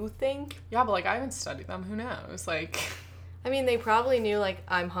ability to think? Yeah, but, like, I haven't studied them. Who knows? Like, I mean, they probably knew, like,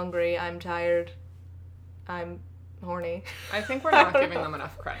 I'm hungry, I'm tired, I'm horny. I think we're not giving them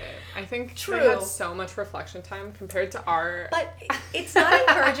enough credit. I think they had so much reflection time compared to our... But it's not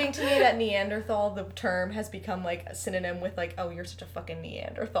encouraging to me that Neanderthal, the term, has become, like, a synonym with, like, oh, you're such a fucking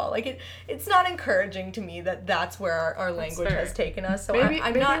Neanderthal. Like, it's not encourage to me that that's where our language has taken us. So maybe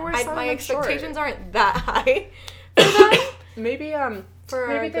my expectations aren't that high for that. Maybe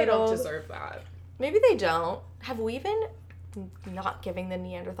they don't deserve that. Maybe they don't. Have we been not giving the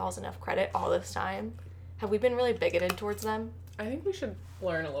Neanderthals enough credit all this time? Have we been really bigoted towards them? I think we should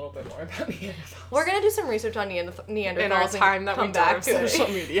learn a little bit more about Neanderthals. We're going to do some research on Neanderthals in our time that we don't have social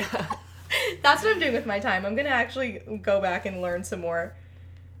media. That's what I'm doing with my time. I'm going to actually go back and learn some more.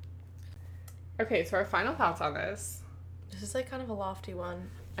 Okay, so our final thoughts on this. This is like kind of a lofty one.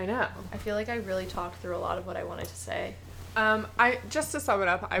 I know. I feel like I really talked through a lot of what I wanted to say. Just to sum it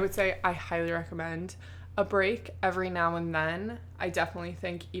up, I would say I highly recommend a break every now and then. I definitely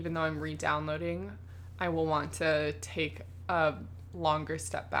think even though I'm re-downloading, I will want to take a longer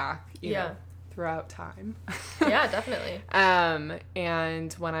step back, you know, throughout time. Yeah, definitely.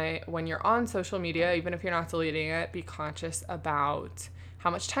 And when you're on social media, even if you're not deleting it, be conscious about how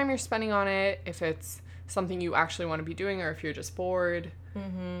much time you're spending on it, if it's something you actually want to be doing or if you're just bored.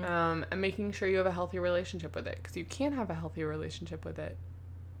 And making sure you have a healthy relationship with it, because you can have a healthy relationship with it,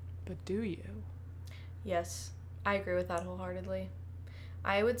 but do you? Yes, I agree with that wholeheartedly.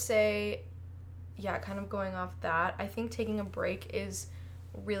 I would say, yeah, kind of going off that, I think taking a break is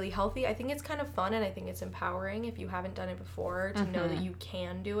really healthy. I think it's kind of fun, and I think it's empowering if you haven't done it before to know that you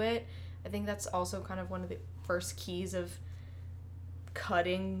can do it. I think that's also kind of one of the first keys of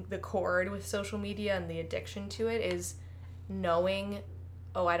cutting the cord with social media and the addiction to it is knowing,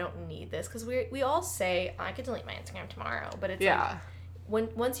 oh, I don't need this, because we all say I could delete my Instagram tomorrow, but it's like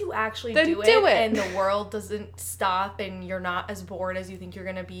once you actually do it and the world doesn't stop and you're not as bored as you think you're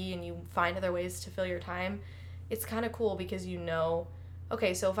gonna be and you find other ways to fill your time, it's kind of cool because you know,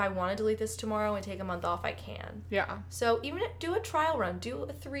 okay, so if I want to delete this tomorrow and take a month off, I can. Yeah. So even do a trial run, do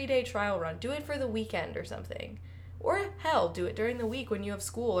a 3-day trial run, do it for the weekend or something. Or, hell, do it during the week when you have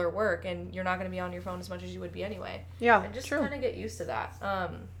school or work and you're not going to be on your phone as much as you would be anyway. Yeah, and just kind of get used to that,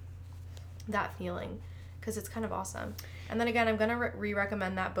 that feeling, because it's kind of awesome. And then again, I'm going to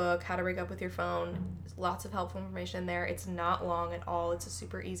re-recommend that book, How to Break Up With Your Phone. There's lots of helpful information in there. It's not long at all. It's a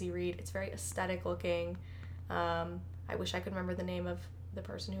super easy read. It's very aesthetic looking. I wish I could remember the name of the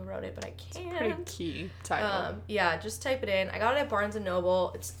person who wrote it, but I can't. It's a pretty key title. Yeah, just type it in. I got it at Barnes &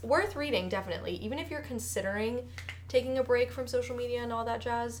 Noble. It's worth reading, definitely. Even if you're considering taking a break from social media and all that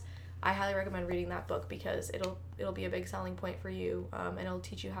jazz, I highly recommend reading that book because it'll be a big selling point for you, and it'll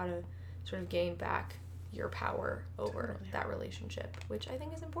teach you how to sort of gain back your power over that relationship, which I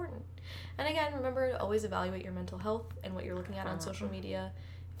think is important. And again, remember to always evaluate your mental health and what you're looking at on social media.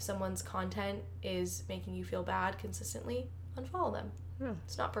 If someone's content is making you feel bad consistently, unfollow them. Yeah.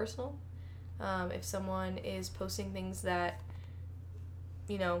 It's not personal. If someone is posting things that,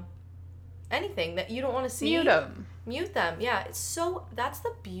 you know, anything that you don't want to see, mute them. Yeah, that's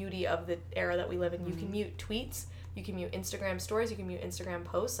the beauty of the era that we live in. You can mute tweets, you can mute Instagram stories, you can mute Instagram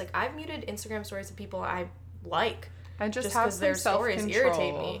posts. Like, I've muted Instagram stories of people I like. I just have some their stories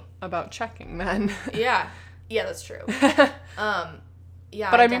irritate me about checking then. Yeah, that's true. Yeah,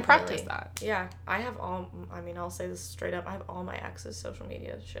 but I mean, practice that. Yeah, I'll say this straight up. I have all my ex's social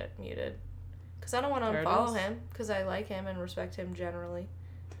media shit muted. Because I don't want to unfollow him, because I like him and respect him generally.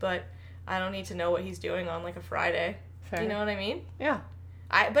 But I don't need to know what he's doing on, like, a Friday. Fair. You know what I mean? Yeah.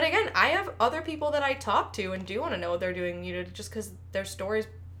 But again, I have other people that I talk to and do want to know what they're doing muted just because their stories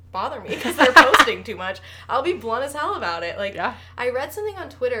bother me because they're posting too much. I'll be blunt as hell about it. Like, I read something on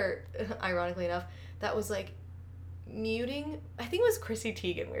Twitter, ironically enough, that was, like, muting, I think it was Chrissy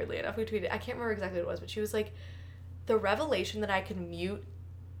Teigen, weirdly enough, who tweeted, I can't remember exactly what it was, but she was like, the revelation that I can mute,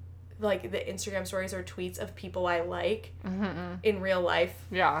 like, the Instagram stories or tweets of people I like in real life,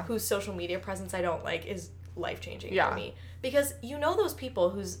 whose social media presence I don't like, is life-changing for me. Because you know those people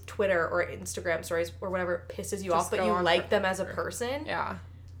whose Twitter or Instagram stories or whatever pisses you off, but you like them as a person? Yeah.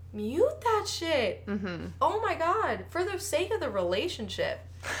 Mute that shit. Oh my God. For the sake of the relationship,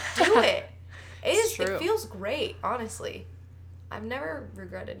 do it. It feels great, honestly. I've never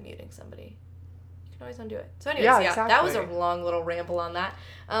regretted muting somebody. You can always undo it. So anyways, exactly. That was a long little ramble on that.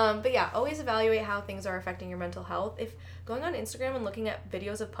 But yeah, always evaluate how things are affecting your mental health. If going on Instagram and looking at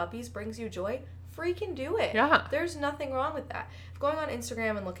videos of puppies brings you joy, freaking do it. Yeah. There's nothing wrong with that. If going on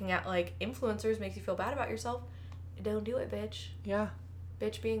Instagram and looking at, like, influencers makes you feel bad about yourself, don't do it, bitch. Yeah.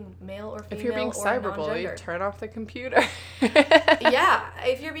 Bitch being male or female. If you're being cyberbullied, turn off the computer. Yeah,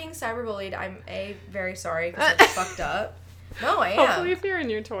 if you're being cyberbullied, I'm very sorry because it's fucked up. No, I am. Hopefully, if you're in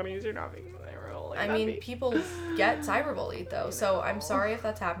your 20s, you're not being cyberbullied. I mean, people get cyberbullied though, so I'm sorry if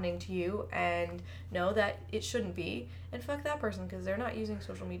that's happening to you, and know that it shouldn't be. And fuck that person because they're not using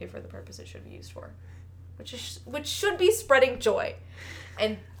social media for the purpose it should be used for, which should be spreading joy.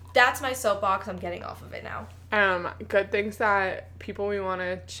 And that's my soapbox. I'm getting off of it now. Good things that people we want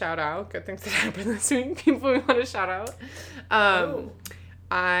to shout out. Good things that happened this week. People we want to shout out.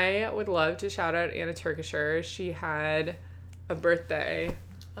 I would love to shout out Anna Turkisher. She had a birthday,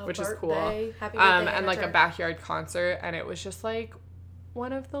 which is cool. Happy birthday, and like a backyard concert, and it was just like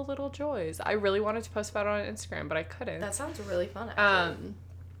one of the little joys. I really wanted to post about it on Instagram, but I couldn't. That sounds really fun, actually.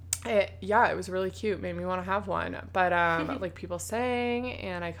 It was really cute. Made me want to have one. But like people sang,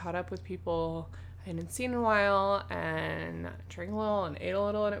 and I caught up with people I hadn't seen in a while, and drank a little and ate a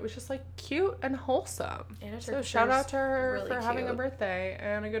little, and it was just like cute and wholesome. So shout out to her really for having a birthday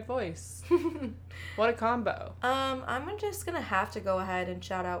and a good voice. What a combo. I'm just gonna have to go ahead and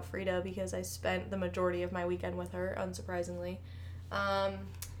shout out Frida because I spent the majority of my weekend with her, unsurprisingly.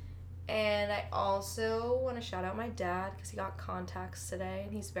 And I also want to shout out my dad because he got contacts today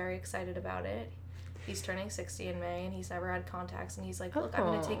and he's very excited about it. He's turning 60 in May and he's never had contacts and he's like, look, I'm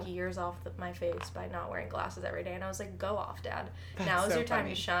going to take years off my face by not wearing glasses every day. And I was like, go off, Dad. That's now is so your time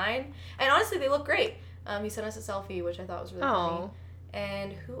funny. to shine. And honestly, they look great. He sent us a selfie, which I thought was really funny.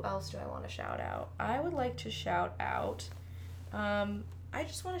 And who else do I want to shout out? I would like to shout out, I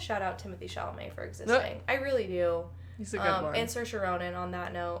just want to shout out Timothée Chalamet for existing. I really do. He's a good one. And Saoirse Ronan, on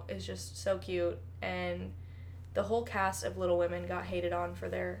that note, is just so cute. And the whole cast of Little Women got hated on for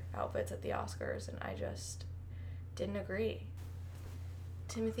their outfits at the Oscars, and I just didn't agree.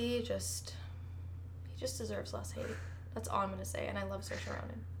 Timothy just deserves less hate. That's all I'm going to say. And I love Saoirse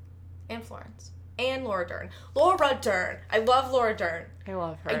Ronan. And Florence. And Laura Dern. Laura Dern! I love Laura Dern. I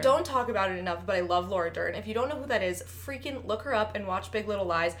love her. I don't talk about it enough, but I love Laura Dern. If you don't know who that is, freaking look her up and watch Big Little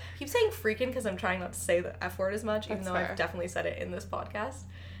Lies. I keep saying freaking because I'm trying not to say the F word as much, even though I've definitely said it in this podcast.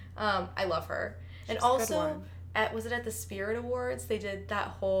 I love her. She's and also, was it at the Spirit Awards? They did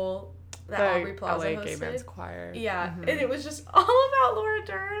that Aubrey Plaza LA hosted. Gay Men's Choir. Yeah, and it was just all about Laura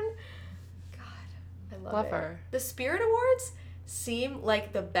Dern. God, I love her. The Spirit Awards seem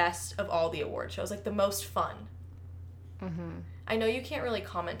like the best of all the award shows, like the most fun. Mm-hmm. I know you can't really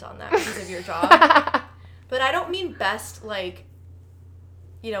comment on that because of your job, but I don't mean best like,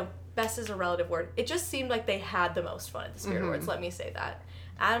 best is a relative word. It just seemed like they had the most fun at the Spirit Awards, let me say that.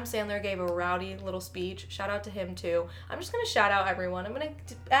 Adam Sandler gave a rowdy little speech. Shout out to him, too. I'm just going to shout out everyone. I'm going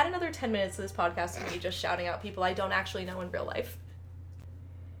to add another 10 minutes to this podcast of me just shouting out people I don't actually know in real life.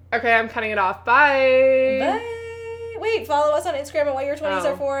 Okay, I'm cutting it off. Bye! Bye! Wait, follow us on Instagram at What Your 20s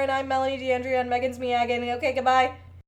Are For, and I'm Melanie D'Andrea and Megan's Miagan. Okay, goodbye.